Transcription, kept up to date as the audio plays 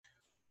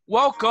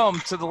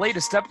Welcome to the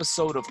latest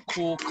episode of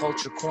Cool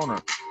Culture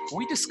Corner, where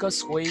we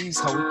discuss ways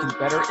how we can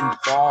better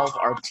involve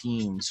our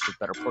teams for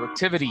better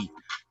productivity,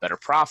 better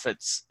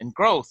profits, and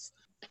growth.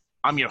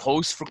 I'm your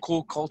host for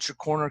Cool Culture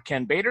Corner,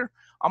 Ken Bader.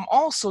 I'm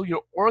also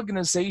your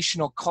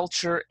organizational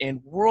culture and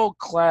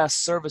world-class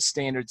service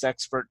standards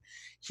expert,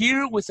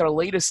 here with our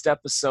latest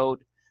episode,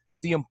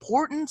 The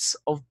Importance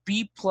of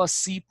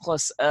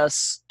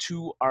B+C+S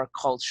to Our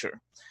Culture.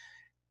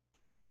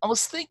 I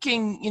was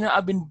thinking,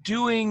 I've been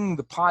doing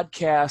the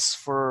podcast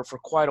for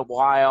quite a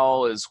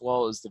while, as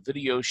well as the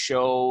video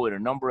show and a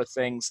number of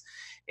things.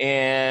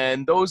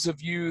 And those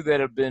of you that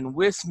have been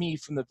with me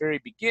from the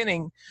very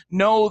beginning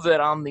know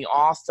that I'm the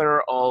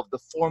author of the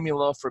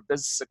formula for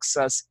business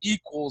success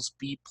equals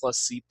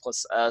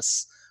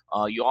B+C+S.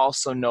 You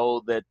also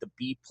know that the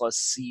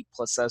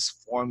B+C+S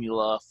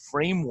formula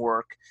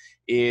framework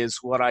is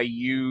what I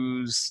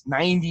use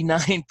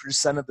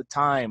 99% of the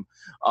time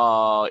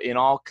in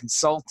all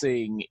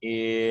consulting,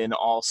 in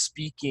all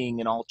speaking,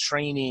 in all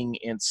training,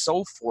 and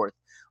so forth,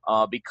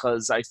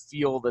 because I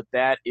feel that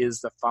that is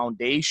the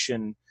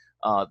foundation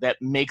that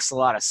makes a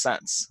lot of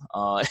sense.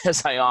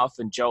 As I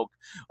often joke,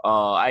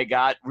 I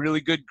got really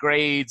good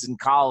grades in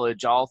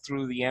college, all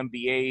through the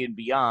MBA and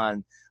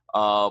beyond.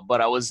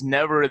 But I was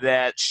never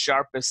that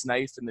sharpest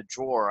knife in the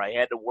drawer. I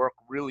had to work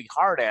really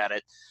hard at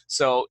it.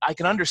 So I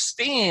can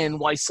understand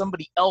why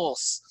somebody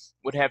else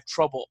would have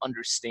trouble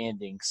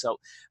understanding. So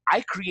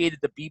I created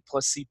the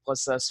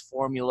B+C+S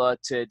formula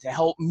to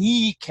help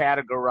me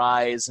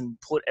categorize and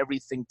put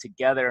everything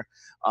together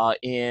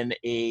in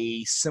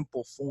a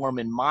simple form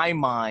in my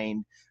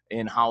mind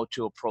in how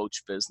to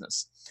approach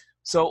business.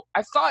 So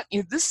I thought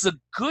this is a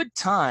good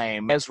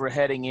time as we're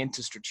heading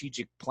into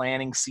strategic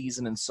planning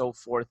season and so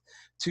forth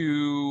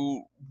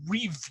to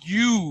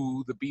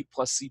review the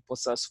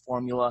B+C+S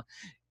formula,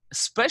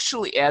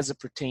 especially as it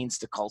pertains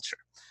to culture.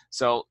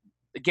 So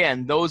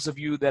again, those of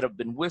you that have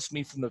been with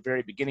me from the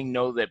very beginning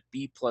know that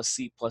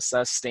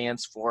B+C+S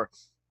stands for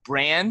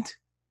brand,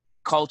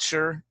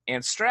 culture,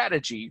 and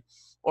strategy.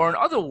 Or in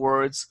other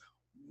words,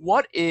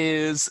 what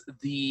is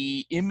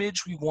the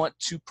image we want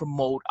to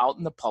promote out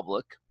in the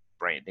public,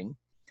 branding?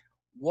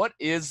 What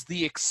is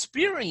the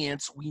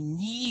experience we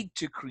need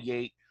to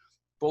create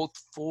both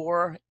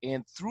for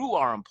and through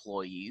our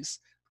employees?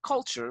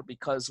 Culture,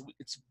 because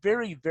it's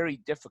very, very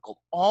difficult,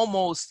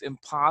 almost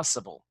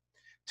impossible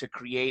to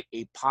create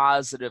a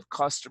positive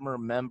customer,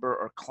 member,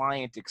 or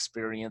client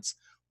experience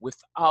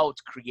without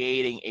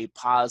creating a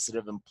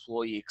positive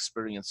employee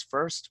experience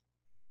first.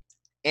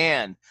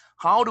 And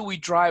how do we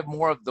drive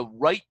more of the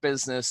right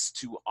business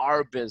to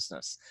our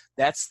business?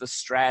 That's the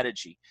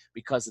strategy,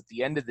 because at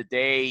the end of the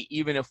day,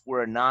 even if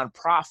we're a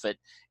nonprofit,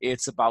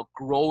 it's about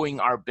growing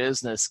our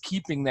business,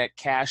 keeping that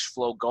cash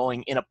flow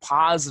going in a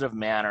positive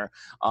manner,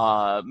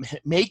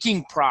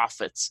 making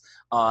profits.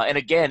 And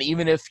again,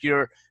 even if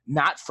you're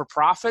not for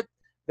profit,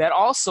 that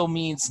also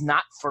means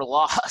not for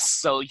loss.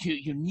 So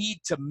you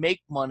need to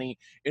make money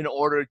in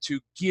order to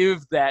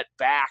give that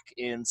back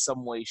in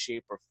some way,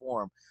 shape, or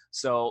form.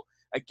 So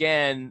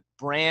again,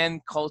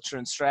 brand, culture,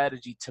 and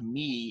strategy, to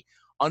me,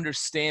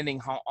 understanding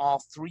how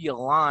all three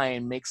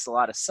align makes a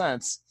lot of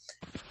sense.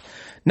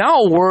 Now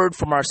a word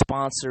from our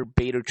sponsor,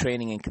 Bader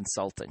Training and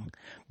Consulting.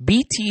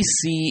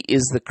 BTC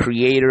is the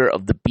creator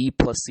of the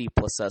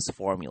B+C+S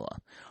formula.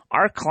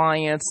 Our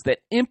clients that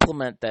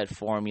implement that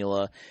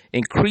formula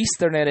increase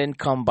their net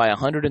income by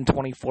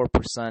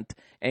 124%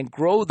 and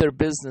grow their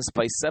business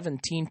by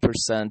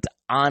 17%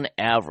 on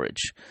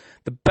average.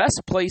 The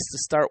best place to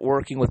start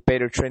working with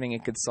Bader Training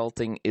and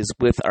Consulting is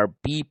with our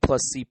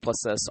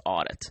B+C+S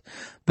audit.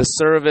 The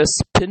service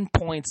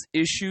pinpoints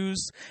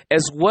issues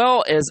as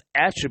well as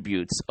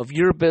attributes of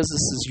your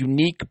business's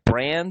unique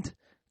brand,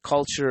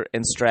 culture,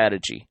 and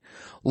strategy.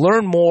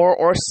 Learn more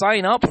or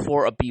sign up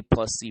for a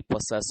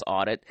B+C+S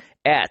audit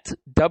at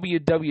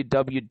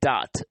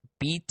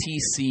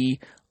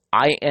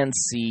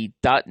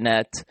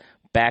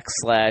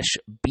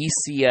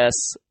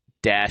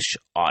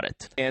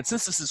www.btcinc.net/BCS-audit. And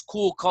since this is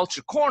Cool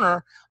Culture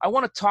Corner, I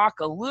want to talk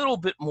a little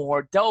bit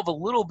more, delve a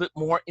little bit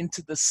more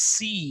into the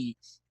C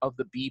of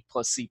the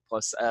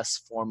B+C+S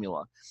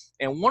formula.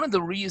 And one of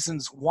the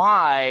reasons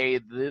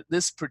why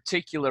this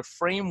particular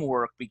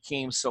framework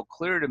became so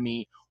clear to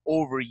me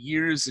over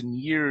years and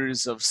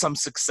years of some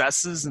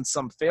successes and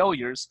some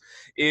failures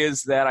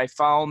is that I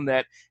found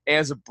that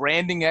as a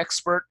branding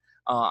expert,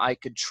 I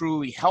could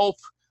truly help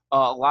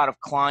a lot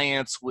of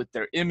clients with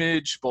their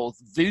image, both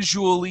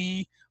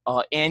visually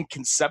and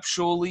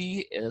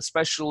conceptually,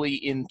 especially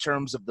in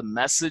terms of the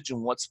message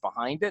and what's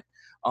behind it.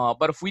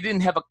 But if we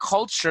didn't have a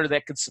culture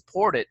that could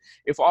support it,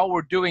 if all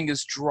we're doing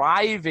is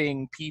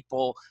driving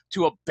people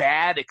to a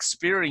bad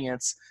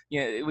experience,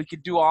 we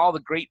could do all the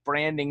great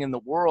branding in the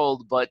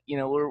world, but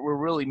we're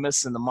really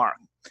missing the mark.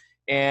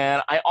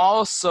 And I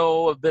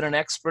also have been an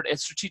expert at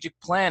strategic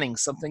planning,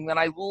 something that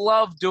I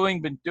love doing,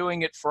 been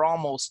doing it for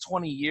almost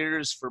 20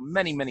 years for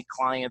many, many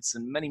clients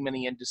in many,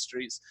 many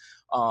industries.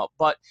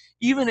 But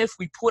even if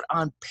we put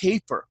on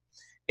paper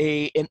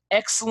an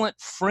excellent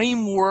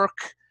framework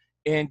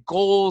and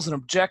goals and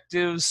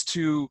objectives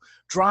to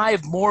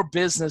drive more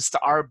business to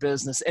our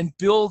business and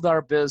build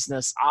our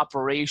business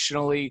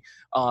operationally,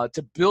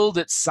 to build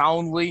it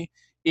soundly.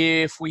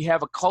 If we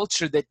have a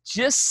culture that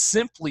just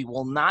simply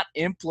will not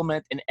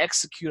implement and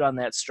execute on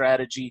that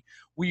strategy,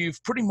 we've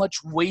pretty much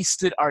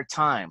wasted our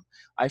time.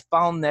 I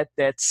found that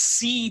that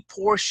C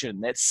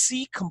portion, that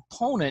C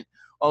component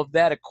of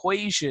that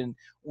equation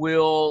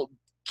will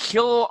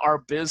kill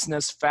our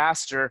business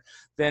faster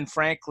than,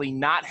 frankly,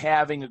 not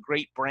having a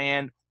great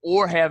brand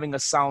or having a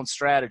sound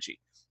strategy.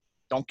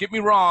 Don't get me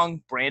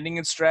wrong, branding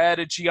and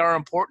strategy are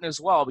important as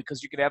well,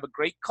 because you could have a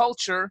great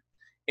culture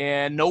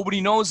and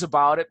nobody knows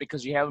about it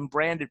because you haven't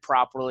branded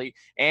properly.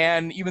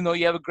 And even though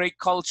you have a great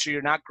culture,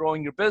 you're not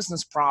growing your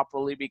business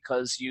properly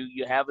because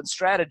you haven't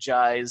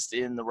strategized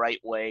in the right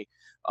way.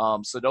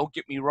 So don't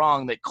get me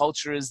wrong, that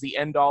culture is the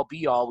end all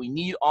be all. We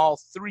need all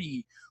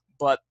three,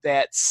 but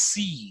that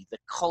C, the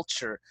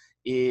culture,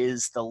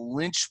 is the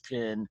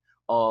linchpin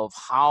of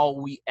how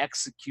we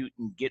execute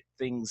and get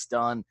things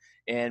done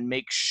and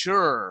make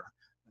sure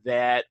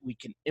that we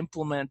can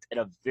implement at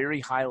a very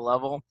high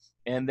level,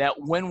 and that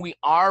when we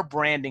are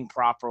branding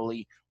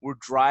properly, we're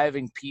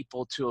driving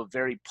people to a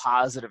very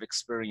positive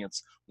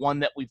experience, one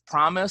that we've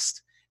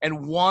promised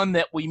and one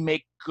that we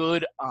make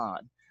good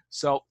on.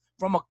 So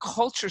from a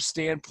culture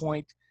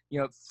standpoint,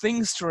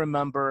 things to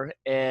remember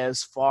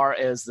as far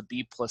as the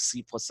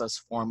B+C+S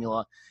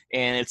formula,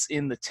 and it's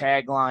in the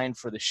tagline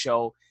for the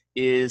show,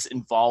 is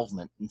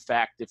involvement. In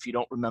fact, if you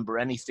don't remember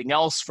anything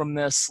else from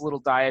this little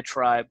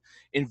diatribe,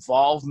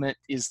 involvement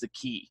is the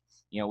key.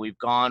 We've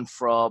gone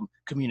from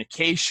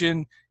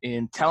communication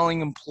in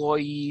telling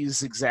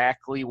employees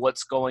exactly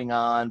what's going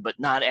on, but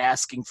not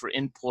asking for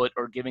input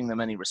or giving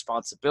them any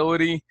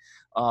responsibility,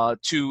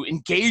 to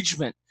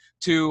engagement,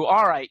 to,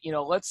 all right,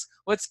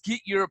 let's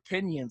get your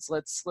opinions.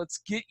 Let's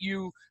get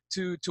you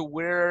to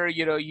where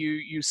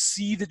you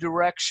see the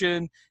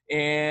direction,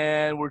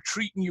 and we're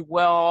treating you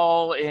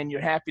well and you're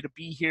happy to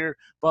be here,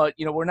 but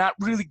we're not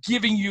really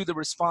giving you the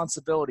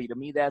responsibility. To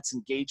me, that's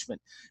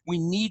engagement. We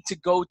need to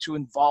go to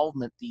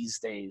involvement these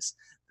days,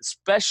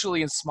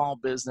 especially in small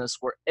business,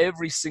 where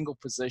every single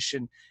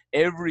position,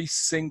 every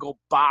single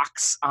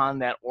box on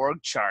that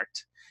org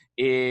chart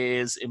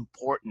is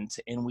important,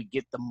 and we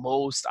get the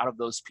most out of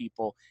those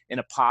people in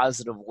a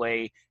positive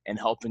way and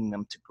helping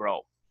them to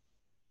grow.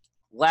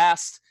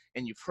 Last,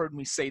 and you've heard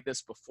me say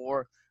this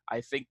before, I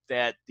think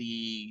that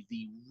the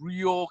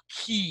real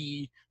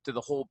key to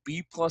the whole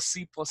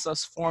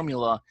B+C+S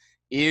formula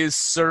is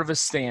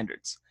service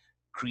standards.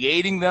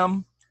 Creating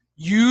them,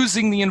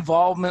 using the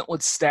involvement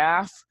with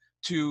staff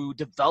to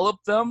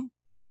develop them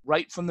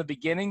right from the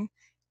beginning,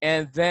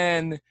 and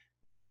then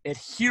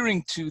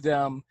adhering to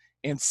them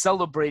and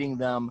celebrating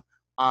them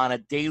on a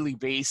daily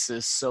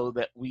basis, so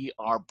that we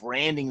are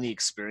branding the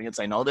experience.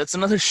 I know that's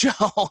another show,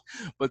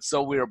 but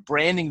so we are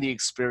branding the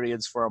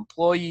experience for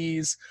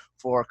employees,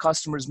 for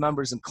customers,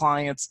 members, and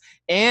clients,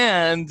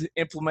 and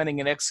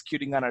implementing and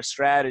executing on our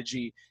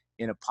strategy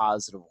in a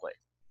positive way.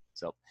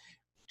 So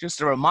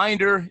just a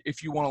reminder,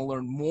 if you want to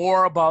learn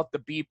more about the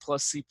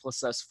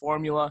B+C+S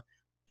formula,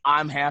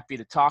 I'm happy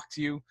to talk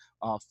to you.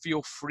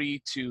 Feel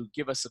free to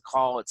give us a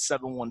call at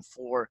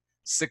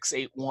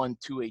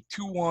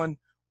 714-681-2821,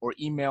 or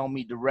email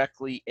me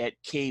directly at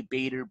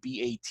kbator,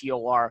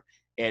 B-A-T-O-R,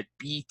 at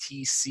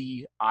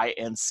btcinc.net.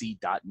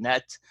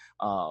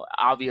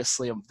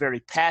 Obviously, I'm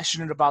very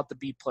passionate about the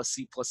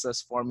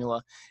B+C+S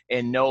formula,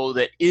 and know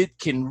that it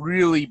can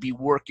really be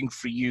working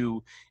for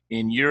you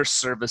in your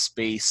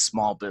service-based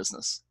small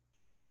business.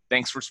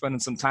 Thanks for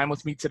spending some time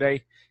with me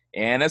today.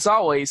 And as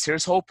always,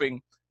 here's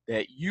hoping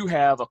that you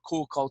have a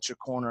cool culture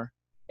corner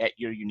at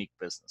your unique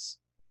business.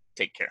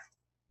 Take care.